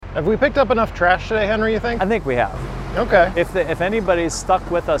Have we picked up enough trash today, Henry, you think? I think we have. Okay. If anybody's stuck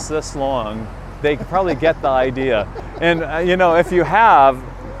with us this long, they can probably get the idea. And you know, if you have,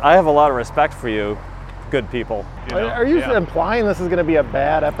 I have a lot of respect for you, good people. You know? Are you implying this is going to be a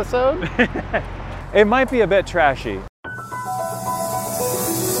bad episode? It might be a bit trashy.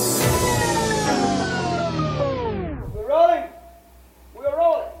 We're rolling. We're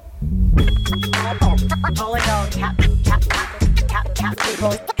rolling.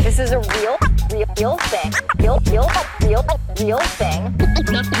 This is a real thing. Real thing.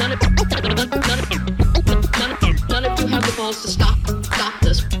 None of you have the balls to stop this. Stop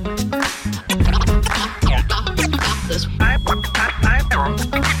this.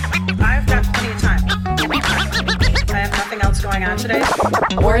 I've got plenty of time. I have nothing else going on today.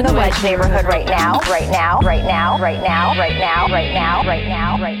 We're in the Wedge neighborhood right now.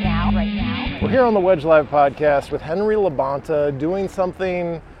 We're here on the Wedge Live podcast with Henry Labonta doing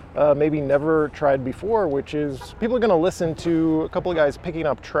something maybe never tried before, which is people are going to listen to a couple of guys picking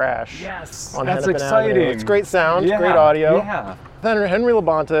up trash. Yes, on that's Hennepin exciting. Avenue. It's great sound, Yeah, great audio. Yeah. Henry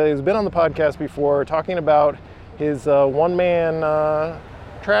Labonta has been on the podcast before talking about his one-man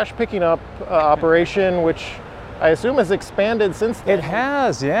trash picking up operation, which I assume has expanded since then. It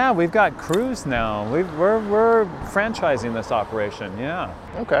has, yeah. We've got crews now. We're franchising this operation, yeah.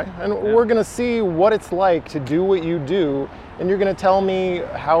 Okay, and we're going to see what it's like to do what you do, and you're going to tell me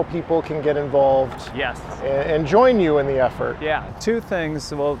how people can get involved. Yes. And join you in the effort. Yeah, two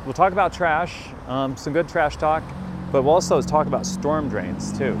things. We'll talk about trash, some good trash talk, but we'll also talk about storm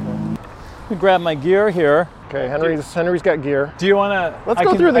drains too. Let me grab my gear here. Okay, Henry's got gear. Do you want to? Let's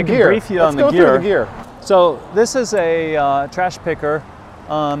go through the gear. Brief you Let's on the go gear. through the gear. So this is a trash picker,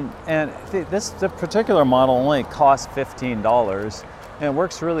 and this particular model only costs $15, and it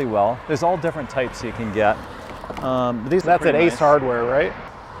works really well. There's all different types you can get. That's at Ace Hardware, right?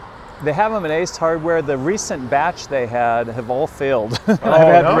 They have them at Ace Hardware. The recent batch they had have all failed. I've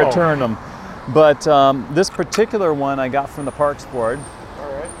had to return them. But this particular one I got from the Parks Board.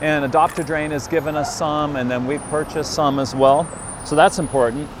 All right. And Adopt a Drain has given us some, and then we've purchased some as well. So that's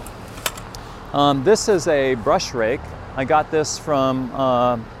important. This is a brush rake. I got this from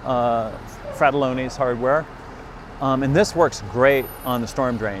Fratelloni's Hardware. And this works great on the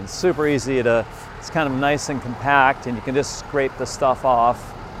storm drains. Super easy to, it's kind of nice and compact, and you can just scrape the stuff off.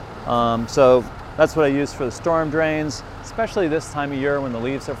 So that's what I use for the storm drains, especially this time of year when the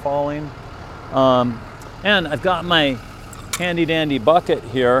leaves are falling. And I've got my handy dandy bucket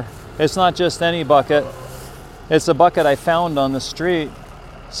here. It's not just any bucket. It's a bucket I found on the street.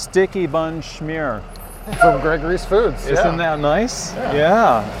 Sticky Bun Schmear. From Gregory's Foods. Isn't that nice?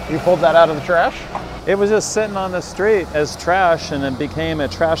 Yeah. You pulled that out of the trash? It was just sitting on the street as trash, and it became a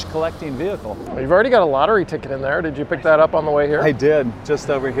trash collecting vehicle. Well, you've already got a lottery ticket in there. Did you pick that up on the way here? I did, just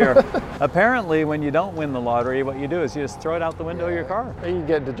over here. Apparently, when you don't win the lottery, what you do is you just throw it out the window of your car. You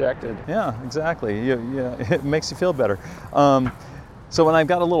get dejected. Yeah, exactly. It makes you feel better. So when I've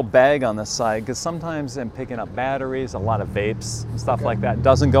got a little bag on this side, because sometimes I'm picking up batteries, a lot of vapes, stuff like that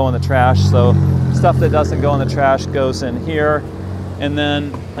doesn't go in the trash. So stuff that doesn't go in the trash goes in here. And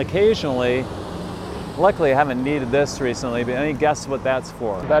then occasionally, luckily I haven't needed this recently, but any guess what that's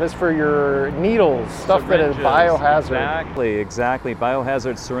for? That is for your needles, stuff Syringes. that is biohazard. Exactly,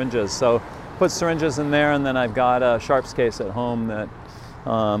 biohazard syringes. So put syringes in there, and then I've got a sharps case at home that,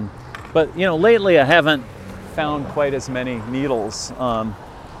 but you know, lately I haven't found quite as many needles.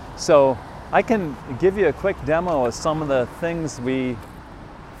 So I can give you a quick demo of some of the things we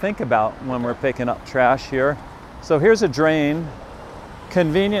think about when we're picking up trash here. So here's a drain,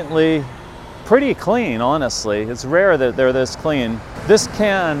 conveniently pretty clean, honestly. It's rare that they're this clean. This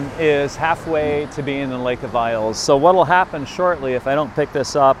can is halfway to being in the Lake of Isles. So what'll happen shortly if I don't pick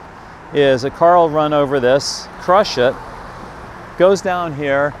this up is a car will run over this, crush it, goes down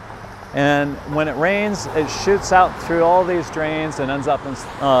here, and when it rains, it shoots out through all these drains and ends up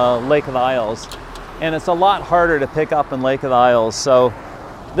in Lake of the Isles. And it's a lot harder to pick up in Lake of the Isles. So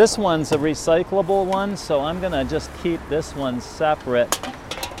this one's a recyclable one, so I'm gonna just keep this one separate.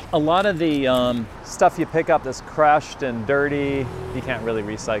 A lot of the stuff you pick up that's crushed and dirty, you can't really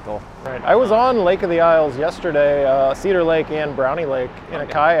recycle. Right. I was on Lake of the Isles yesterday, Cedar Lake and Brownie Lake in a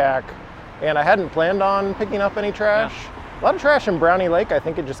kayak, and I hadn't planned on picking up any trash. Yeah. A lot of trash in Brownie Lake. I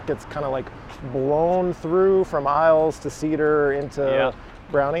think it just gets kind of like blown through from Isles to Cedar into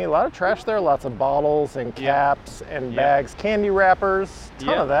Brownie. A lot of trash there, lots of bottles and caps and bags, candy wrappers,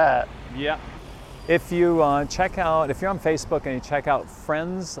 ton of that. Yeah. If you check out, if you're on Facebook and you check out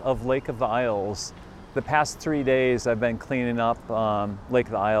Friends of Lake of the Isles, the past 3 days I've been cleaning up Lake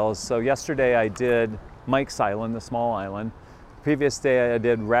of the Isles. So yesterday I did Mike's Island, the small island. Previous day I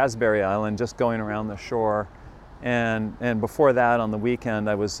did Raspberry Island, just going around the shore. And before that, on the weekend,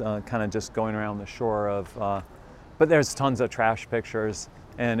 I was kind of just going around the shore of, but there's tons of trash pictures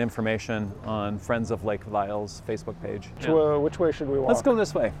and information on Friends of Lake of the Isles Facebook page. Which way should we walk? Let's go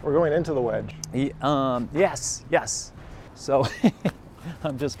this way. We're going into the wedge. Yes. So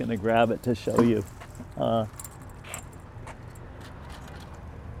I'm just going to grab it to show you.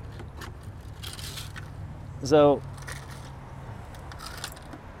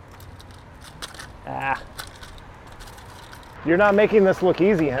 You're not making this look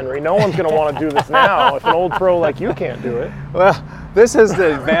easy, Henry. No one's going to want to do this now if an old pro like you can't do it. Well, this is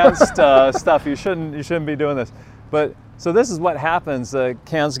the advanced stuff. You shouldn't be doing this. But so this is what happens. The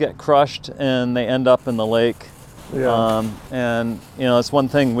cans get crushed and they end up in the lake. Yeah. And you know, it's one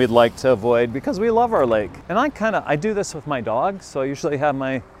thing we'd like to avoid because we love our lake. And I do this with my dog. So I usually have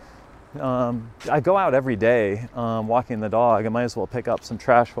my I go out every day walking the dog. I might as well pick up some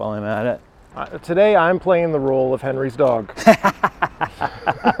trash while I'm at it. Today I'm playing the role of Henry's dog.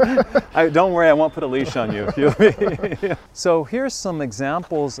 Don't worry, I won't put a leash on you. So here's some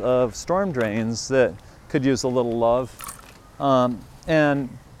examples of storm drains that could use a little love. And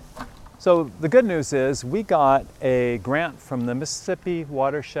so the good news is we got a grant from the Mississippi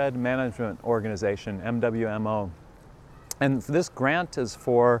Watershed Management Organization, MWMO. And this grant is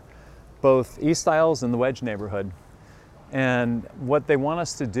for both East Isles and the Wedge neighborhood. And what they want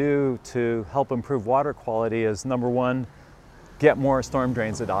us to do to help improve water quality is, number one, get more storm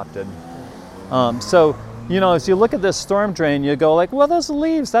drains adopted. So, you know, as you look at this storm drain, you go like, well, those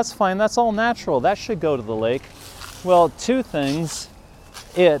leaves, that's fine, that's all natural, that should go to the lake. Well, two things.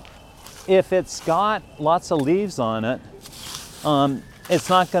 If it's got lots of leaves on it, it's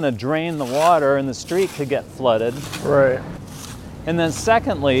not going to drain the water and the street could get flooded. Right. And then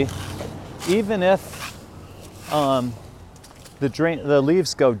secondly, even if the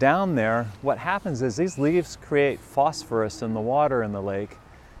leaves go down there, what happens is these leaves create phosphorus in the water in the lake.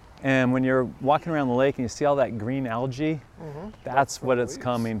 And when you're walking around the lake and you see all that green algae, that's what it's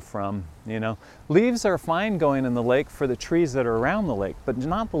coming from, you know. Leaves are fine going in the lake for the trees that are around the lake, but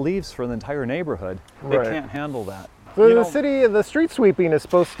not the leaves for the entire neighborhood. They can't handle that. So the street sweeping is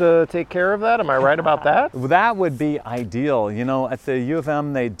supposed to take care of that? Am I right about that? That would be ideal. You know, at the U of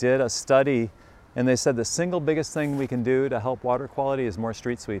M, they did a study and they said the single biggest thing we can do to help water quality is more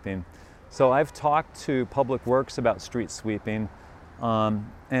street sweeping. So I've talked to Public Works about street sweeping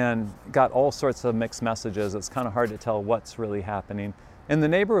and got all sorts of mixed messages. It's kind of hard to tell what's really happening. In the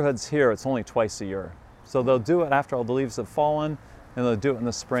neighborhoods here, it's only twice a year. So they'll do it after all the leaves have fallen, and they'll do it in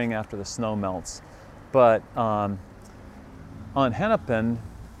the spring after the snow melts. But on Hennepin,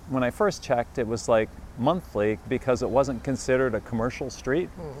 when I first checked, it was like monthly because it wasn't considered a commercial street.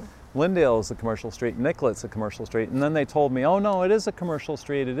 Lindale is a commercial street, Nicolet's a commercial street, and then they told me, oh no, it is a commercial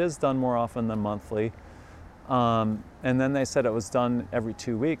street, it is done more often than monthly. And then they said it was done every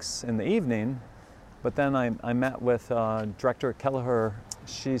 2 weeks in the evening, but then I met with Director Kelleher.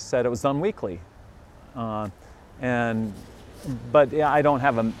 She said it was done weekly. But yeah, I don't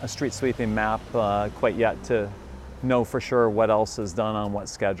have a street sweeping map quite yet to know for sure what else is done on what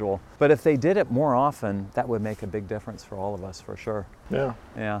schedule. But if they did it more often, that would make a big difference for all of us, for sure. Yeah.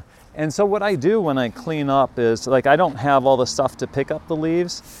 Yeah. And so what I do when I clean up is, like, I don't have all the stuff to pick up the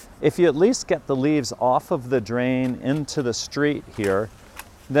leaves. If you at least get the leaves off of the drain into the street here,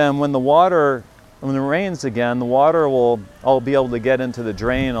 then when it rains again, the water will all be able to get into the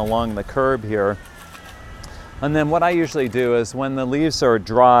drain along the curb here. And then what I usually do is when the leaves are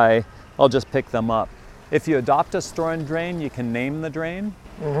dry, I'll just pick them up. If you adopt a storm drain, you can name the drain.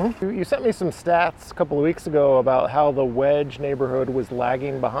 You sent me some stats a couple of weeks ago about how the Wedge neighborhood was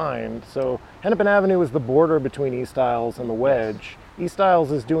lagging behind. So Hennepin Avenue is the border between East Isles and the Wedge. East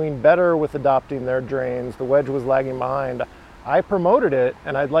Isles is doing better with adopting their drains. The Wedge was lagging behind. I promoted it,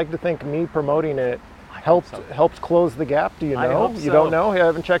 and I'd like to think me promoting it helped close the gap. Do you know? I hope so. You don't know? You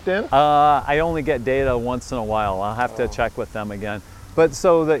haven't checked in? I only get data once in a while. I'll have to check with them again. But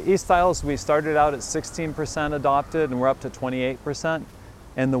so the East Isles, we started out at 16% adopted and we're up to 28%.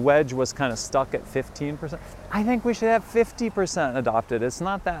 And the Wedge was kind of stuck at 15%. I think we should have 50% adopted. It's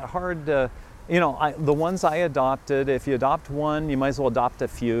not that hard to, you know, the ones I adopted, if you adopt one, you might as well adopt a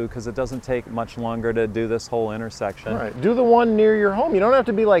few because it doesn't take much longer to do this whole intersection. Right. Do the one near your home. You don't have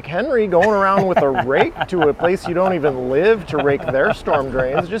to be like Henry going around with a rake to a place you don't even live to rake their storm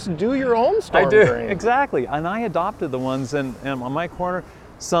drains. Just do your own storm drain. Exactly. And I adopted the ones on my corner.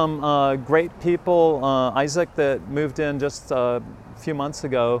 Some great people, Isaac that moved in just a few months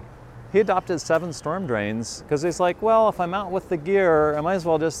ago, he adopted 7 storm drains because he's like, well, if I'm out with the gear, I might as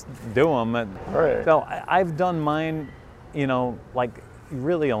well just do them. Right. So I've done mine you know, like you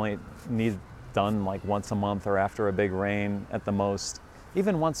really only need done like once a month or after a big rain at the most.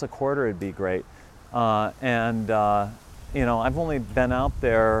 Even once a quarter would be great. You know, I've only been out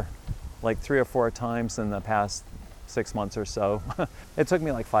there like 3 or 4 times in the past 6 months or so. It took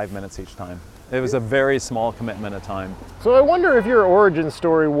me like 5 minutes each time. It was a very small commitment of time. So I wonder if your origin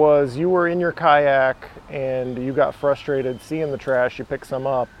story was you were in your kayak and you got frustrated seeing the trash, you picked some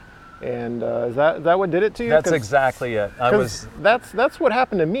up, and is that what did it to you? That's exactly it. That's what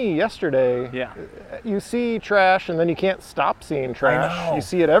happened to me yesterday. Yeah. You see trash and then you can't stop seeing trash. I know. You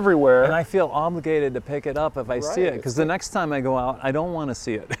see it everywhere. And I feel obligated to pick it up if I see it, because the next time I go out, I don't want to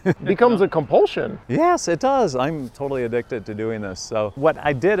see it. It becomes a compulsion. Yes, it does. I'm totally addicted to doing this. So what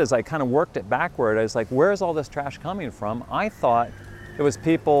I did is I kind of worked it backward. I was like, where's all this trash coming from? I thought it was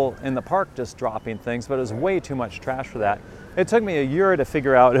people in the park just dropping things, but it was way too much trash for that. It took me a year to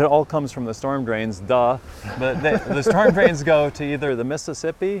figure out it all comes from the storm drains, duh. But the storm drains go to either the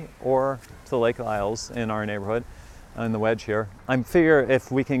Mississippi or to the Lake Isles in our neighborhood, in the wedge here. I figure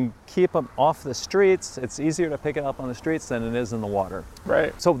if we can keep them off the streets, it's easier to pick it up on the streets than it is in the water.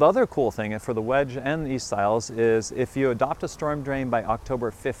 Right. So the other cool thing for the wedge and the East Isles is if you adopt a storm drain by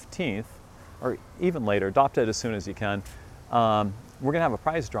October 15th, or even later, adopt it as soon as you can, we're gonna have a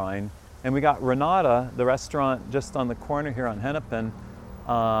prize drawing. And we got Renata, the restaurant just on the corner here on Hennepin,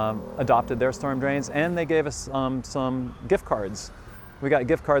 adopted their storm drains, and they gave us some gift cards. We got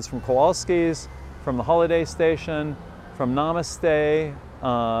gift cards from Kowalski's, from the Holiday Station, from Namaste,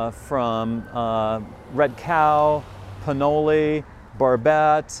 from Red Cow, Panoli,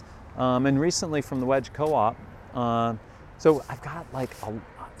 Barbette, and recently from the Wedge Co-op. So I've got like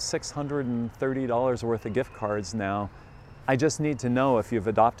 $630 worth of gift cards now. I just need to know if you've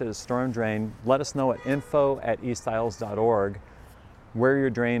adopted a storm drain. Let us know at info@eastisles.org where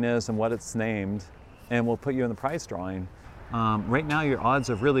your drain is and what it's named, and we'll put you in the prize drawing. Right now your odds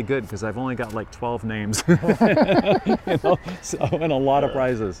are really good because I've only got like 12 names, you know, so, and a lot of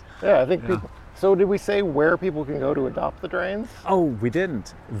prizes. Yeah, I think people. So did we say where people can go to adopt the drains? Oh, we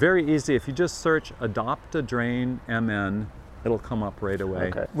didn't. Very easy. If you just search Adopt a Drain MN, it'll come up right away.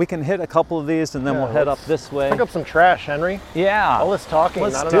 Okay. We can hit a couple of these and then we'll head up this way. Pick up some trash, Henry. Yeah. All this talking,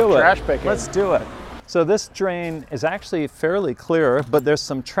 Let's not do enough it. trash picking. Let's do it. So this drain is actually fairly clear, but there's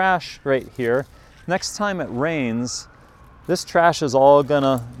some trash right here. Next time it rains, this trash is all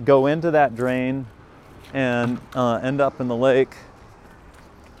gonna go into that drain and end up in the lake.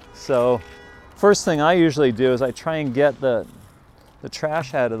 So first thing I usually do is I try and get the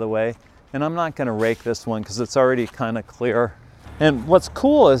trash out of the way. And I'm not gonna rake this one because it's already kind of clear. And what's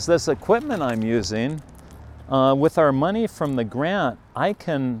cool is this equipment I'm using, with our money from the grant, I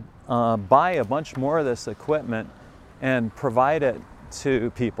can buy a bunch more of this equipment and provide it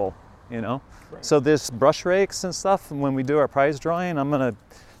to people, you know? Right. So this brush rakes and stuff, when we do our prize drawing,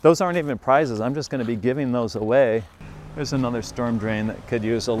 those aren't even prizes, I'm just gonna be giving those away. There's another storm drain that could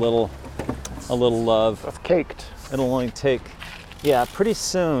use a little love. That's caked. It'll only take, yeah, pretty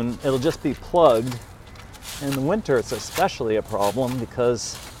soon it'll just be plugged. In the winter it's especially a problem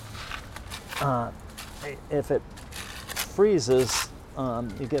because if it freezes,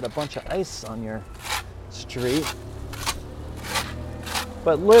 you get a bunch of ice on your street.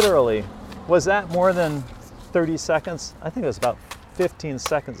 But literally, was that more than 30 seconds? I think it was about 15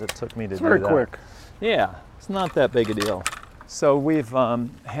 seconds it took me to do that. Very quick. Yeah, it's not that big a deal. So we've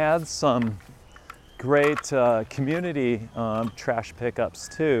had some great community trash pickups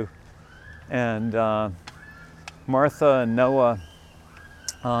too. And Martha and Noah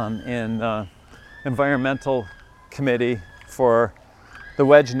in environmental committee for the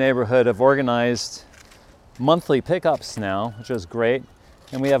Wedge neighborhood have organized monthly pickups now, which is great.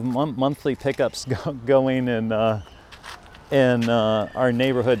 And we have monthly pickups going in our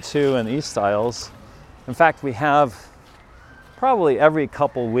neighborhood too, in East Isles. In fact, we have probably every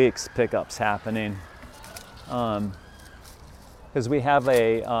couple weeks pickups happening. Because we have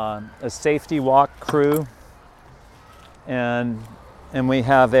a safety walk crew, and we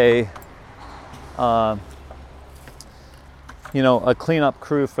have a cleanup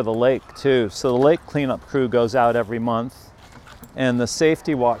crew for the lake too. So the lake cleanup crew goes out every month, and the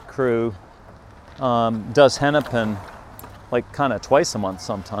safety walk crew does Hennepin like kind of twice a month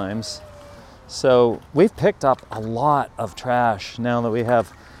sometimes. So we've picked up a lot of trash now that we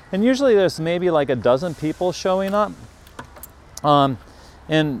have, and usually there's maybe like a dozen people showing up. And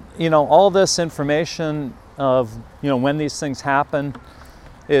all this information of when these things happen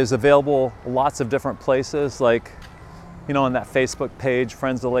is available lots of different places, like on that Facebook page,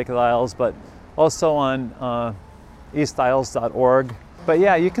 Friends of the Lake of the Isles, but also on eastisles.org. But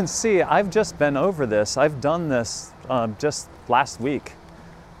yeah, you can see I've just been over this. I've done this just last week.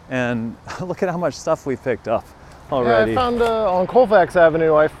 And look at how much stuff we picked up Yeah, already. I found on Colfax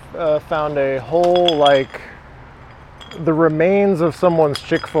Avenue, I found a whole, like, the remains of someone's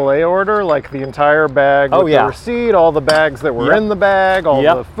Chick-fil-A order, like the entire bag with the receipt, all the bags that were in the bag, all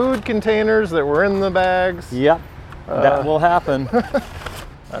the food containers that were in the bags. Yep, that will happen.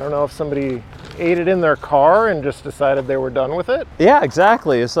 I don't know if somebody ate it in their car and just decided they were done with it. Yeah,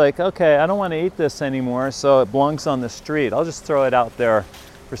 exactly. It's like, okay, I don't want to eat this anymore, so it belongs on the street. I'll just throw it out there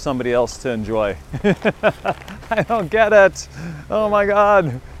for somebody else to enjoy. I don't get it. Oh my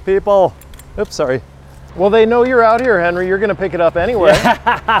God, people. Oops, sorry. Well, they know you're out here, Henry. You're going to pick it up anyway.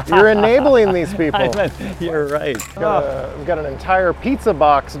 You're enabling these people. You're right. We've got an entire pizza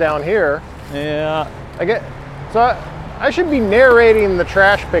box down here. Yeah. I should be narrating the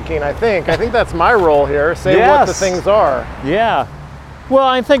trash picking, I think. I think that's my role here. Say what the things are. Yeah. Well,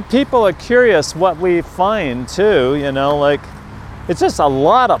 I think people are curious what we find too, you know, like it's just a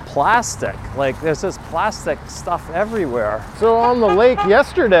lot of plastic. Like there's this plastic stuff everywhere. So on the lake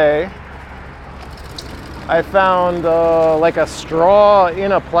yesterday, I found like a straw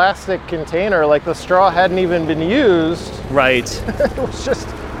in a plastic container. Like the straw hadn't even been used. Right. It was just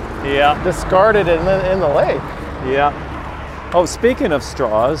discarded in the lake. Yeah. Oh, speaking of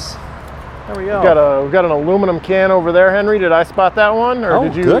straws, there we go. We've got an aluminum can over there, Henry. Did I spot that one, or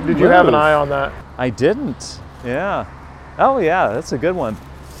did you have an eye on that? I didn't. Yeah. Oh yeah, that's a good one.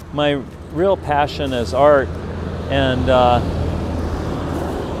 My real passion is art, and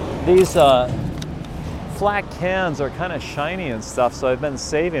these flat cans are kind of shiny and stuff, so I've been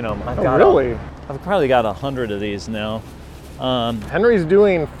saving them. I've probably got 100 of these now. Henry's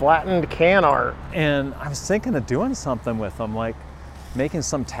doing flattened can art. And I was thinking of doing something with them, like making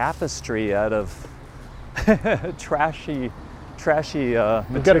some tapestry out of trashy materials.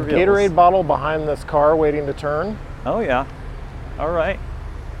 We've got a Gatorade bottle behind this car waiting to turn. Oh yeah. All right.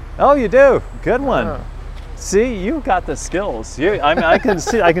 Oh, you do. Good one. See, you've got the skills. I can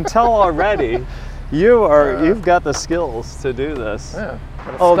see. I can tell already. You've got the skills to do this. Yeah.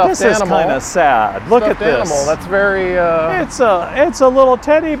 Oh, this is kind of sad. Look at this. Animal. That's very. It's a little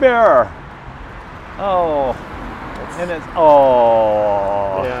teddy bear. Oh, and it's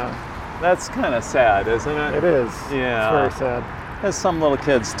Yeah. That's kind of sad, isn't it? It is. Yeah. It's very sad. It's some little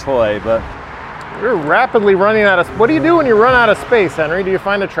kid's toy, but You're rapidly running out of. What do you do when you run out of space, Henry? Do you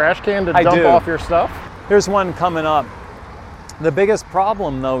find a trash can to dump off your stuff? Here's one coming up. The biggest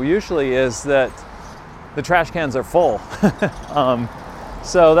problem, though, usually is that the trash cans are full.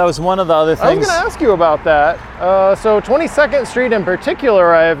 So that was one of the other things. I was going to ask you about that. So 22nd Street in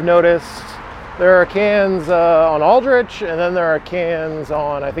particular, I have noticed there are cans on Aldrich, and then there are cans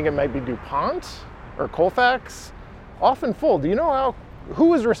on, I think it might be DuPont or Colfax, often full. Do you know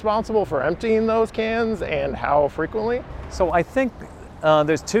who is responsible for emptying those cans and how frequently? So I think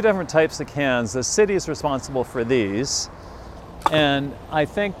there's two different types of cans. The city is responsible for these. And I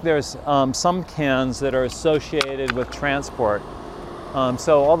think there's some cans that are associated with transport.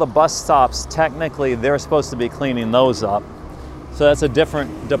 So all the bus stops, technically, they're supposed to be cleaning those up. So that's a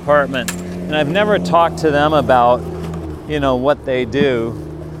different department. And I've never talked to them about, what they do.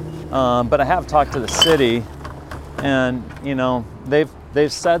 But I have talked to the city, and,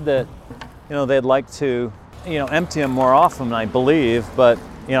 they've said that, they'd like to, empty them more often, I believe. But,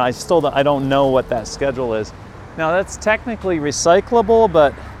 I don't know what that schedule is. Now that's technically recyclable,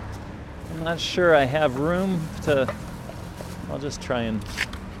 but I'm not sure I have room to. I'll just try and.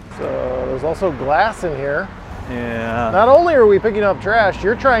 So there's also glass in here. Yeah. Not only are we picking up trash,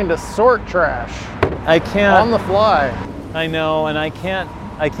 you're trying to sort trash. I can't. On the fly. I know, and I can't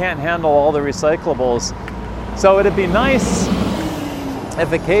handle all the recyclables. So it'd be nice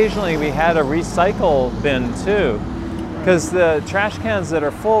if occasionally we had a recycle bin too, because the trash cans that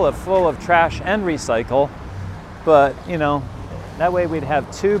are full of trash and recycle. But that way we'd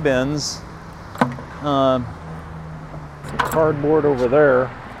have two bins. Some cardboard over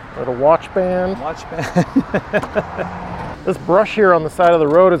there, or a watch band. Watch band. This brush here on the side of the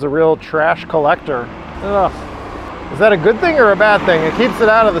road is a real trash collector. Ugh. Is that a good thing or a bad thing? It keeps it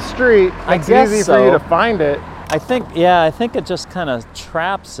out of the street. It's easy for you to find it. I think it just kind of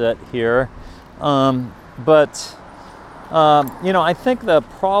traps it here. I think the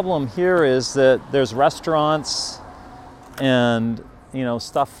problem here is that there's restaurants and,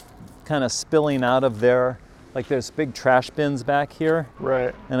 stuff kind of spilling out of there. Like there's big trash bins back here.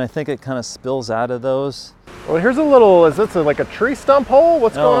 Right. And I think it kind of spills out of those. Well, here's a little, is this like a tree stump hole?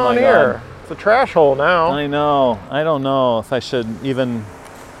 What's going on here? God. It's a trash hole now. I know. I don't know if I should even,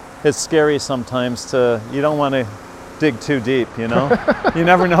 it's scary sometimes you don't want to dig too deep, you know? You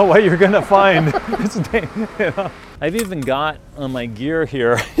never know what you're gonna find. You know? I've even got on my gear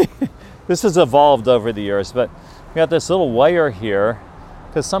here, this has evolved over the years, but we got this little wire here,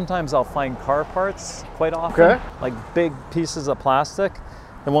 because sometimes I'll find car parts quite often, Okay. like big pieces of plastic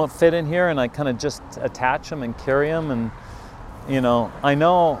that won't fit in here, and I kind of just attach them and carry them, and you know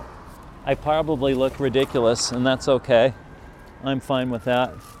I probably look ridiculous, and that's okay. I'm fine with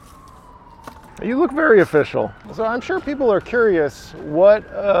that. You look very official. So I'm sure people are curious what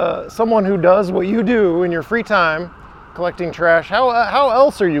someone who does what you do in your free time, collecting trash, how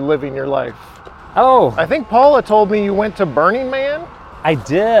else are you living your life? Oh, I think Paula told me you went to Burning Man, I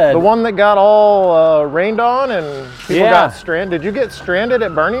did. the one that got all rained on and people Yeah. got stranded. Did you get stranded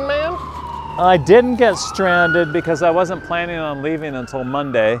at Burning Man? I didn't get stranded because I wasn't planning on leaving until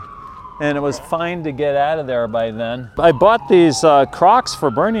Monday, and it was fine to get out of there by then. I bought these Crocs for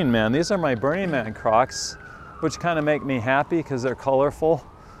Burning Man. These are my Burning Man Crocs, which kind of make me happy because they're colorful.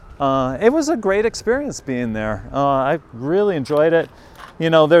 It was a great experience being there. I really enjoyed it. You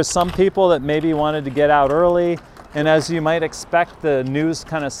know, there's some people that maybe wanted to get out early, and as you might expect, the news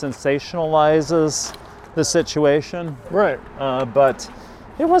kind of sensationalizes the situation. Right. But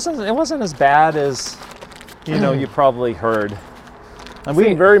it wasn't as bad as you probably heard. And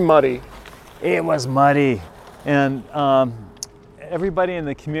Seemed very muddy. it was muddy, and everybody in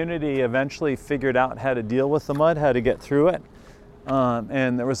the community eventually figured out how to deal with the mud, how to get through it.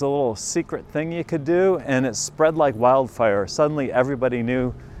 And there was a little secret thing you could do, and it spread like wildfire. Suddenly everybody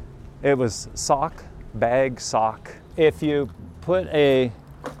knew it was sock, bag, sock. If you put a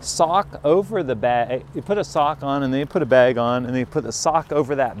sock over the bag, you put a sock on and then you put a bag on and then you put the sock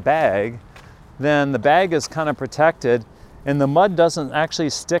over that bag, then the bag is kind of protected and the mud doesn't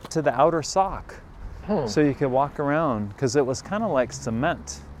actually stick to the outer sock. So you could walk around because it was kind of like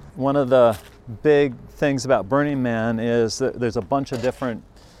cement. One of the big things about Burning Man is that there's a bunch of different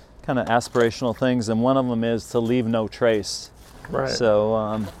kind of aspirational things, and one of them is to leave no trace. Right.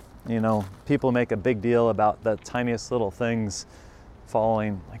 So, people make a big deal about the tiniest little things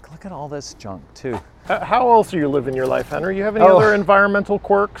falling. Like, look at all this junk too. How else are you living your life, Henry? You have any Oh. other environmental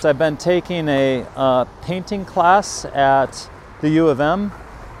quirks? I've been taking a painting class at the U of M,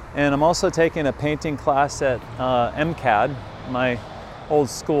 and I'm also taking a painting class at MCAD, my old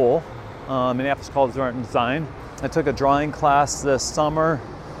school, Minneapolis College of Art and Design. I took a drawing class this summer,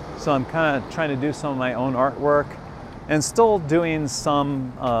 so I'm kind of trying to do some of my own artwork and still doing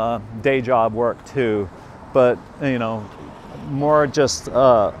some day job work too, but more just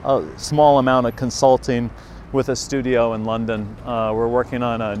a small amount of consulting with a studio in London. We're working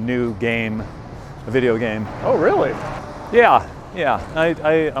on a new game, a video game. Oh, really? Yeah.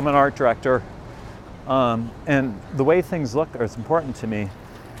 I'm an art director, and the way things look is important to me.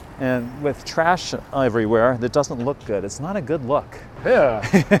 And with trash everywhere, that doesn't look good. It's not a good look. Yeah.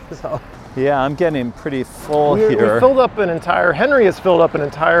 So, yeah, I'm getting pretty full We here. filled up Henry has filled up an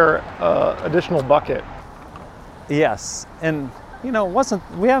entire additional bucket. Yes, and we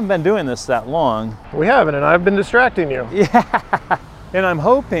haven't been doing this that long. We haven't, and I've been distracting you. And I'm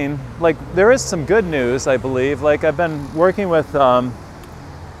hoping, there is some good news, I believe. I've been working with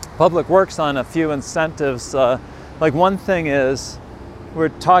Public Works on a few incentives. One thing is, we're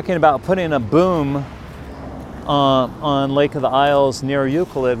talking about putting a boom on Lake of the Isles near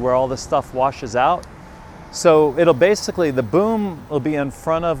Euclid where all this stuff washes out. So the boom will be in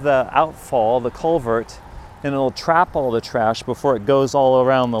front of the outfall, the culvert, and it'll trap all the trash before it goes all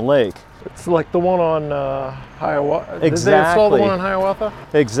around the lake. It's like the one on Hiawatha. Exactly. Did they install the one on Hiawatha?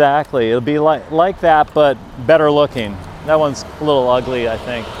 Exactly. It'll be like that, but better looking. That one's a little ugly, I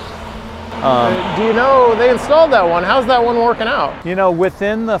think. Do you know they installed that one? How's that one working out?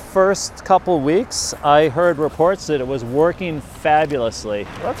 Within the first couple weeks, I heard reports that it was working fabulously.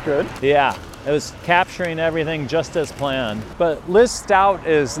 That's good. Yeah, it was capturing everything just as planned. But Liz Stout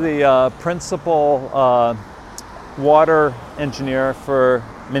is the principal water engineer for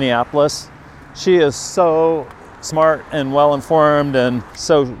Minneapolis. She is so smart and well informed, and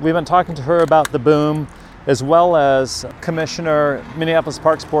so we've been talking to her about the boom, as well as Minneapolis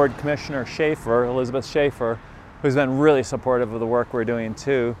Parks Board Commissioner Elizabeth Schaefer, who's been really supportive of the work we're doing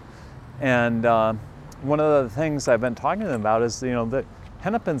too. And one of the things I've been talking to them about is, that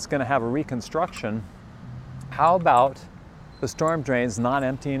Hennepin's going to have a reconstruction. How about the storm drains not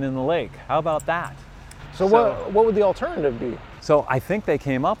emptying in the lake? How about that? So what would the alternative be? So I think they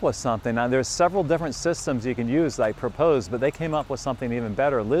came up with something. Now there's several different systems you can use that I proposed, but they came up with something even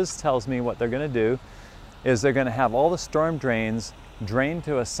better. Liz tells me what they're going to do is they're going to have all the storm drains drained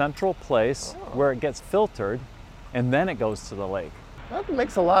to a central place where it gets filtered, and then it goes to the lake. That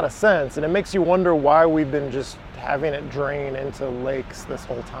makes a lot of sense, and it makes you wonder why we've been just having it drain into lakes this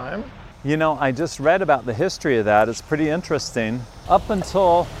whole time? You know, I just read about the history of that. It's pretty interesting. Up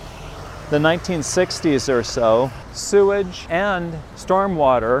until the 1960s or so, sewage and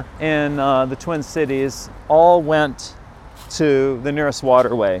stormwater in the Twin Cities all went to the nearest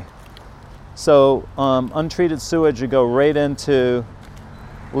waterway. So untreated sewage would go right into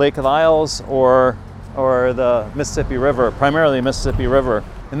Lake of the Isles or the Mississippi River, primarily Mississippi River.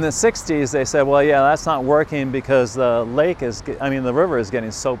 In the 60s, they said, well, yeah, that's not working because the river is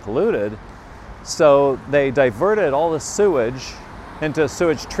getting so polluted. So they diverted all the sewage into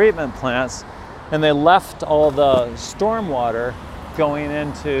sewage treatment plants, and they left all the stormwater going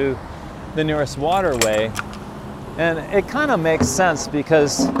into the nearest waterway. And it kind of makes sense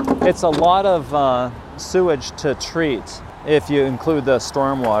because it's a lot of sewage to treat if you include the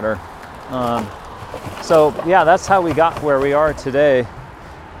stormwater. So yeah, that's how we got where we are today.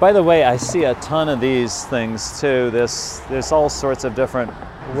 By the way, I see a ton of these things too. There's all sorts of different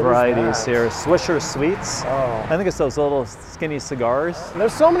varieties here. Swisher Sweets. Oh. I think it's those little skinny cigars.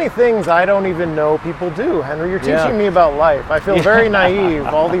 There's so many things I don't even know people do. Henry, you're teaching me about life. I feel very naive.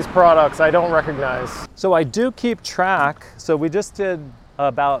 All these products I don't recognize. So I do keep track. So we just did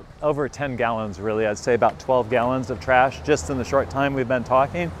about over 10 gallons, really. I'd say about 12 gallons of trash just in the short time we've been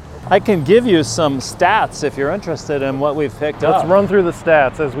talking. I can give you some stats if you're interested in what we've picked up. Let's run through the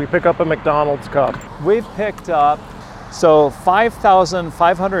stats as we pick up a McDonald's cup. We've picked up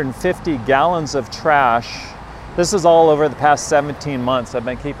 5,550 gallons of trash. This is all over the past 17 months. I've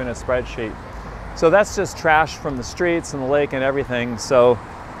been keeping a spreadsheet. So that's just trash from the streets and the lake and everything. So,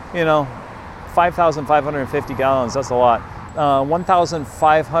 5,550 gallons, that's a lot.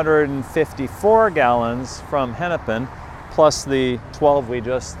 1,554 gallons from Hennepin, plus the 12 we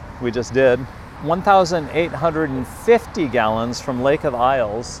just did. 1,850 gallons from Lake of the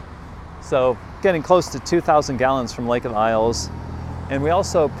Isles. So getting close to 2,000 gallons from Lake of the Isles. And we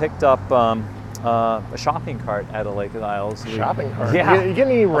also picked up a shopping cart at a Lake of the Isles. Shopping cart? Yeah. You get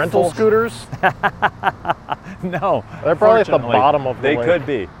any rental scooters? No. They're probably at the bottom of the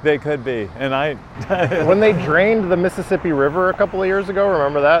lake. They could be. And when they drained the Mississippi River a couple of years ago,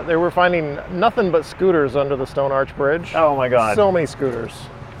 remember that? They were finding nothing but scooters under the Stone Arch Bridge. Oh my God. So many scooters.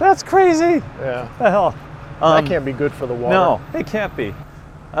 That's crazy. Yeah. The hell. That can't be good for the water. No, it can't be.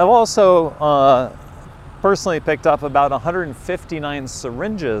 I've also personally picked up about 159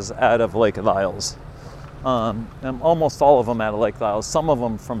 syringes out of Lake of the Isles. And almost all of them out of Lake of the Isles, some of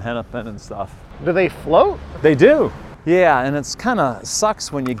them from Hennepin and stuff. Do they float? They do. Yeah, and it's kind of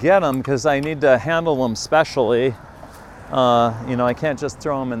sucks when you get them because I need to handle them specially. I can't just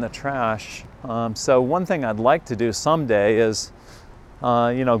throw them in the trash. So one thing I'd like to do someday is,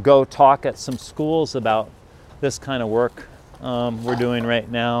 go talk at some schools about this kind of work we're doing right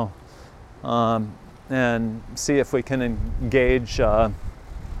now, and see if we can engage,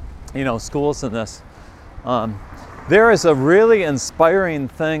 schools in this. There is a really inspiring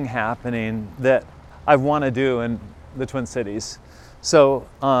thing happening that I want to do in the Twin Cities. So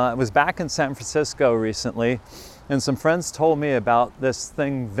I was back in San Francisco recently, and some friends told me about this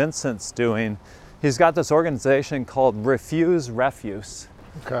thing Vincent's doing. He's got this organization called Refuse Refuse.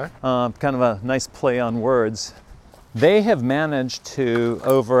 Okay. Kind of a nice play on words. They have managed to,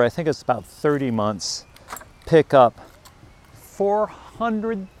 over I think it's about 30 months, pick up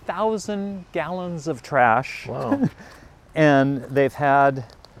 400,000 gallons of trash. Wow. And they've had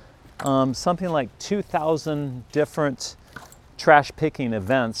something like 2,000 different trash picking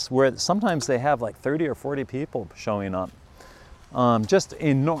events where sometimes they have like 30 or 40 people showing up. Just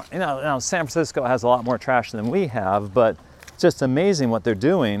enormous. Now San Francisco has a lot more trash than we have, but it's just amazing what they're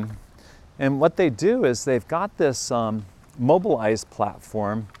doing. And what they do is they've got this mobilized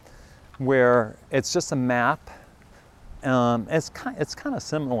platform where it's just a map. It's kind of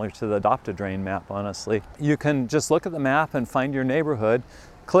similar to the Adopt a Drain map, honestly. You can just look at the map and find your neighborhood,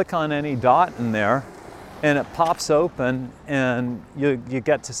 click on any dot in there, and it pops open, and you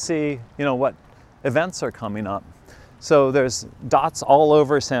get to see, what events are coming up. So there's dots all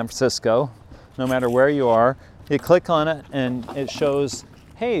over San Francisco, no matter where you are. You click on it, and it shows,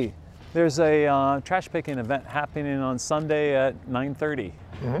 hey, there's a trash picking event happening on Sunday at 9:30.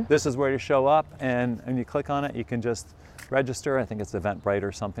 Mm-hmm. This is where to show up, and you click on it, you can just register. I think it's Eventbrite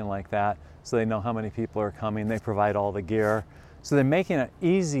or something like that, so they know how many people are coming. They provide all the gear. So they're making it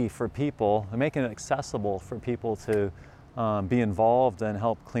easy for people, they're making it accessible for people to be involved and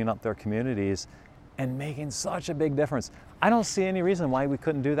help clean up their communities, and making such a big difference. I don't see any reason why we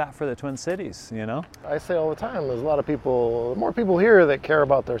couldn't do that for the Twin Cities, I say all the time, there's a lot of people, more people here that care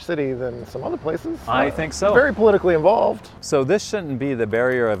about their city than some other places. I think so. Very politically involved. So this shouldn't be the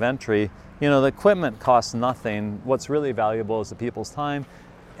barrier of entry. You know, the equipment costs nothing. What's really valuable is the people's time.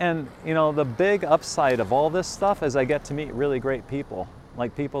 And, you know, the big upside of all this stuff is I get to meet really great people,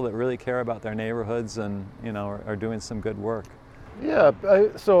 like people that really care about their neighborhoods and, you know, are doing some good work. Yeah,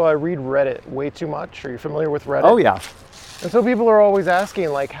 so I read Reddit way too much. Are you familiar with Reddit? Oh, yeah. And so people are always asking,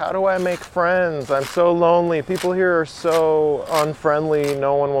 like, how do I make friends? I'm so lonely. People here are so unfriendly.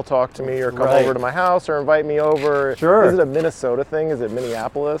 No one will talk to me or come Right. over to my house or invite me over. Sure. Is it a Minnesota thing? Is it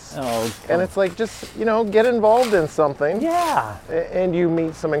Minneapolis? Oh, And it's like, just, you know, get involved in something. yeah. And you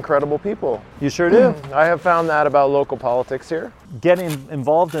meet some incredible people. You sure do. I have found that about local politics here. Getting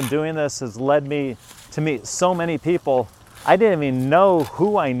involved in doing this has led me to meet so many people. I didn't even know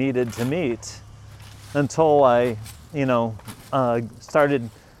who I needed to meet until I, you know, started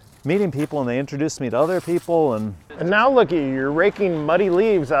meeting people and they introduced me to other people. And And now look at you, you're raking muddy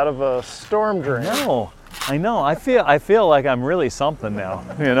leaves out of a storm drain. no, I know. I feel like I'm really something now.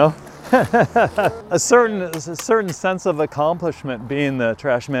 You know, a certain sense of accomplishment being the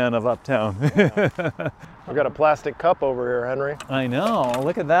trash man of Uptown. I've got a plastic cup over here, Henry. I know.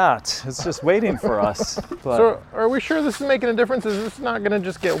 Look at that. It's just waiting for us. But So are we sure this is making a difference? Is this not going to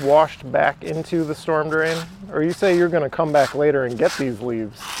just get washed back into the storm drain? Or you say you're going to come back later and get these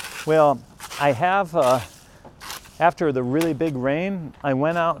leaves? well, I have. After the really big rain, I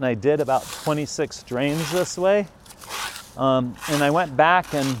went out and I did about 26 drains this way. And I went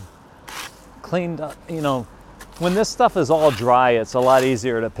back and cleaned up, you know, when this stuff is all dry, it's a lot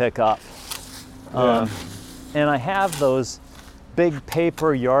easier to pick up. And I have those big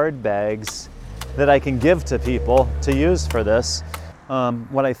paper yard bags that I can give to people to use for this.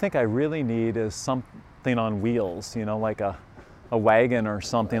 What I think I really need is something on wheels, you know, like a wagon or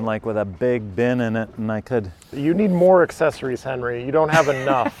something, like with a big bin in it, and I could. You need more accessories, Henry. You don't have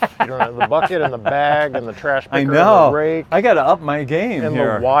enough. You don't have the bucket and the bag and the trash picker I and know. the rake. I got to up my game And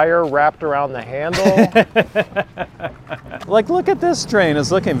here. the wire wrapped around the handle. Like, look at this drain.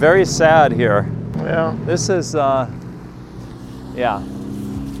 It's looking very sad here. Yeah. This is, yeah.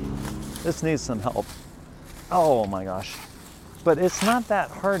 This needs some help. Oh my gosh. But it's not that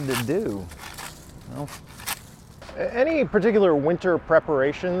hard to do. No. Any particular winter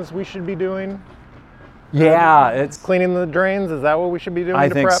preparations we should be doing? Yeah, it's. Cleaning the drains? Is that what we should be doing I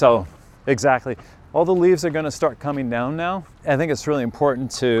to think prep? so. Exactly. All the leaves are going to start coming down now. I think it's really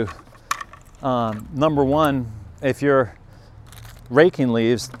important to, number one, if you're raking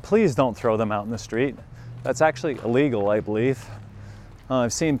leaves, please don't throw them out in the street. That's actually illegal, I believe.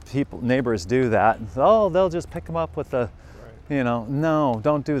 I've seen neighbors do that. Oh, they'll just pick them up with the, you know, no,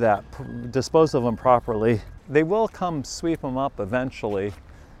 don't do that. Dispose of them properly. They will come sweep them up eventually,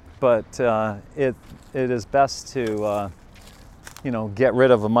 but it is best to, you know, get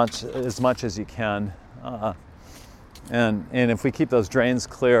rid of as much as you can. And if we keep those drains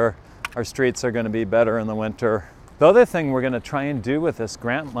clear, our streets are going to be better in the winter. The other thing we're going to try and do with this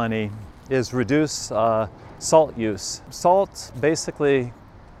grant money is reduce salt use. Salt basically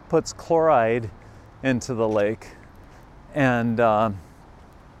puts chloride into the lake, and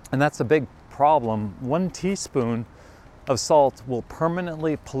that's a big problem. 1 teaspoon of salt will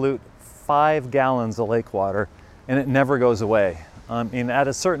permanently pollute 5 gallons of lake water, and it never goes away. I mean, at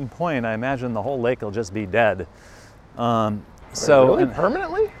a certain point, I imagine the whole lake will just be dead. Really?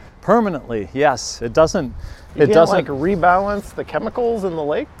 Permanently? Permanently, yes. It doesn't. You It can't doesn't. like rebalance the chemicals in the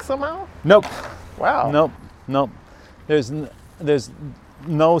lake somehow? Nope. Wow. Nope. There's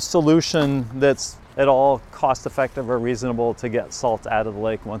no solution that's at all cost-effective or reasonable to get salt out of the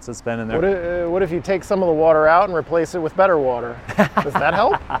lake once it's been in there. What if you take some of the water out and replace it with better water? Does that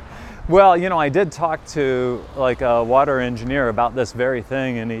help? Well, you know, I did talk to like a water engineer about this very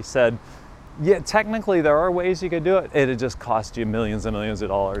thing, and he said, yeah, technically there are ways you could do it. It'd just cost you millions and millions of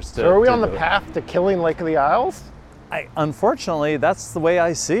dollars to. So are we to on the do it. path to killing Lake of the Isles? Unfortunately, that's the way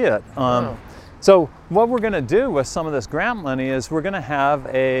I see it. Oh. So what we're going to do with some of this grant money is we're going to have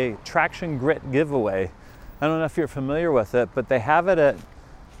a traction grit giveaway. I don't know if you're familiar with it, but they have it at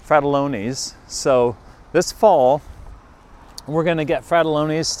Fratelloni's. So this fall, we're going to get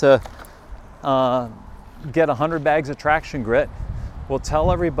Fratelloni's to get 100 bags of traction grit. We'll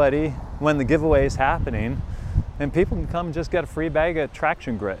tell everybody when the giveaway is happening, and people can come and just get a free bag of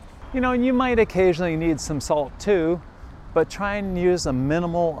traction grit. You know, you might occasionally need some salt too, but try and use a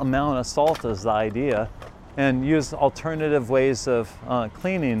minimal amount of salt is the idea, and use alternative ways of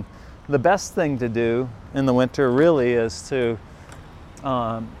cleaning. The best thing to do in the winter really is to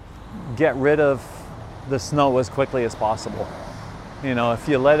get rid of the snow as quickly as possible. You know, if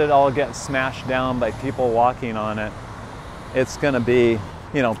you let it all get smashed down by people walking on it, it's going to be,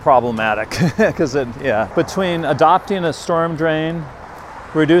 you know, problematic. Because between adopting a storm drain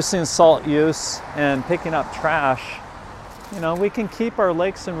reducing salt use and picking up trash, we can keep our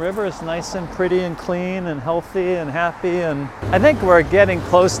lakes and rivers nice and pretty and clean and healthy and happy. And I think we're getting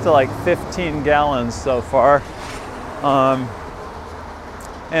close to like 15 gallons so far.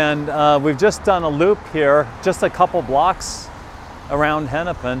 And we've just done a loop here, just a couple blocks around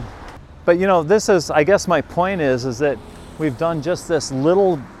Hennepin. But this is, I guess my point is that we've done just this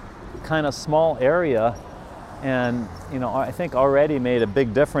little kind of small area, and I think already made a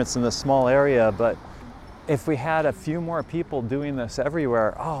big difference in this small area. But if we had a few more people doing this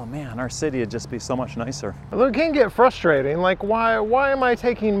everywhere, oh man, our city would just be so much nicer. Well, it can get frustrating. Like, why am I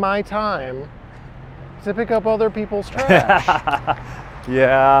taking my time to pick up other people's trash?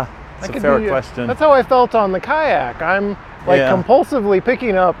 Yeah, that's a fair question. That's how I felt on the kayak. I'm compulsively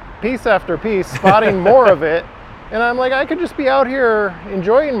picking up piece after piece, spotting more of it. And I'm like, I could just be out here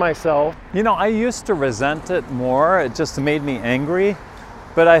enjoying myself. I used to resent it more. It just made me angry.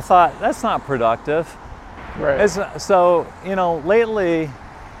 But I thought, that's not productive. Right. So, lately,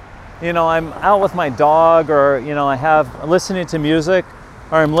 I'm out with my dog, or, I'm listening to music,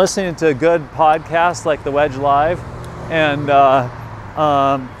 or I'm listening to good podcasts like the Wedge Live. And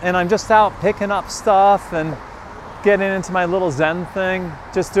I'm just out picking up stuff and getting into my little Zen thing.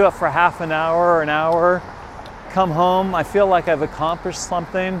 Just do it for half an hour or an hour. Come home, I feel like I've accomplished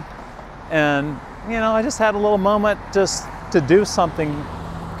something. And, I just had a little moment just to do something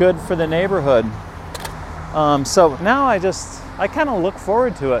good for the neighborhood. So now I kind of look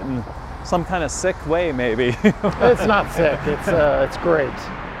forward to it in some kind of sick way, maybe. It's not sick, it's great.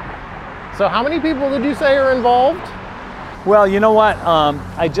 So how many people did you say are involved? Well, you know what?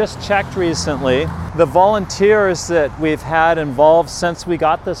 I just checked recently. The volunteers that we've had involved since we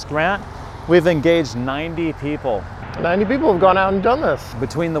got this grant, we've engaged 90 people. 90 people have gone out and done this.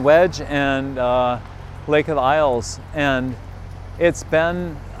 Between the Wedge and Lake of the Isles. And it's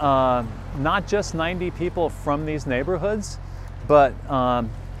been not just 90 people from these neighborhoods, but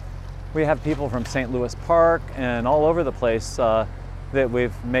we have people from St. Louis Park and all over the place that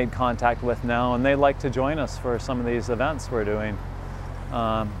we've made contact with now, and they'd like to join us for some of these events we're doing.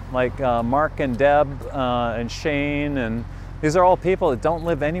 Like Mark and Deb and Shane, and these are all people that don't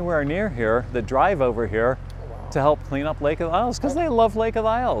live anywhere near here, that drive over here to help clean up Lake of the Isles, because they love Lake of the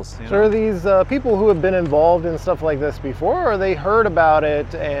Isles. So are these people who have been involved in stuff like this before, or they heard about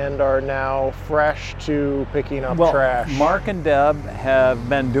it and are now fresh to picking up trash? Mark and Deb have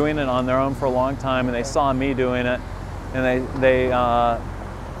been doing it on their own for a long time, and they saw me doing it, and they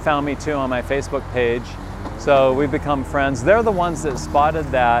found me too on my Facebook page. So we've become friends. They're the ones that spotted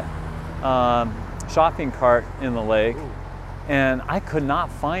that shopping cart in the lake, and I could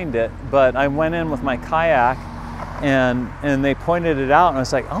not find it, but I went in with my kayak and they pointed it out, and I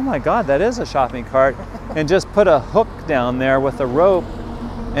was like, oh my God, that is a shopping cart, and just put a hook down there with a rope,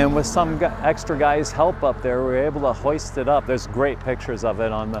 and with some extra guy's help up there, we were able to hoist it up. There's great pictures of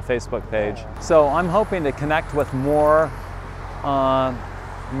it on the Facebook page. So I'm hoping to connect with more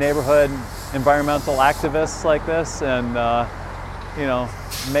neighborhood environmental activists like this, and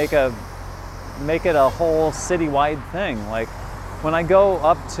make it a whole citywide thing. Like when I go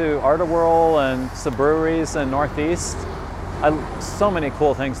up to Art-A-Whirl and some breweries in Northeast, so many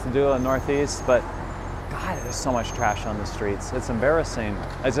cool things to do in Northeast, but God, there's so much trash on the streets. It's embarrassing.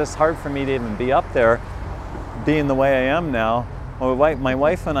 It's just hard for me to even be up there, being the way I am now. My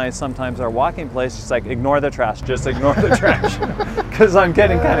wife and I sometimes are walking places, she's like, ignore the trash, just ignore the trash. Because I'm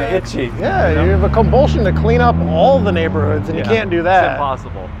getting kind of itchy. Yeah, you have a compulsion to clean up all the neighborhoods, and you can't do that. It's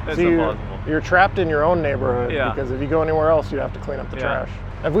impossible. It's impossible. You're trapped in your own neighborhood, because if you go anywhere else, you'd have to clean up the trash.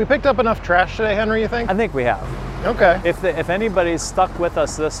 Have we picked up enough trash today, Henry, you think? I think we have. Okay. If anybody's stuck with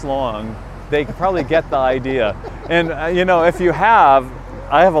us this long, they can probably get the idea. And if you have,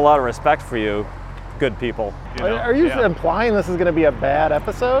 I have a lot of respect for you, good people. Are you implying this is going to be a bad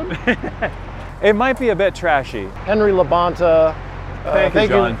episode? It might be a bit trashy. Henry Labonta,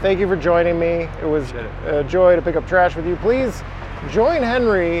 thank you for joining me. It was a joy to pick up trash with you. Please join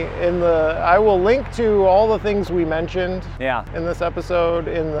Henry I will link to all the things we mentioned in this episode,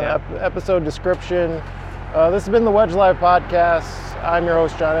 in the episode description. This has been the Wedge Live podcast. I'm your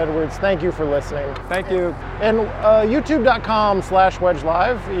host, John Edwards. Thank you for listening. Thank you. And youtube.com/Wedge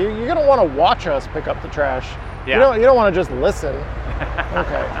Live. You're going to want to watch us pick up the trash. Yeah. You don't want to just listen.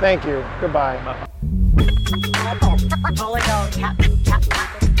 Okay. Thank you. Goodbye.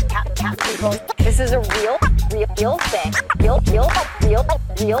 This is a real thing.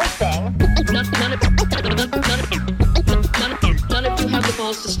 Real thing. None of you have the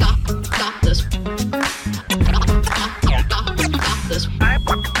balls to stop this. Stop this. I've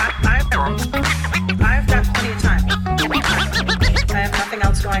got plenty of time. I have nothing else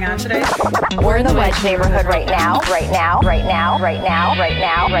today? We're in the Wedge neighborhood right now, right now, right now, right now, right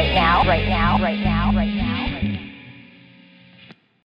now, right now, right now, right now.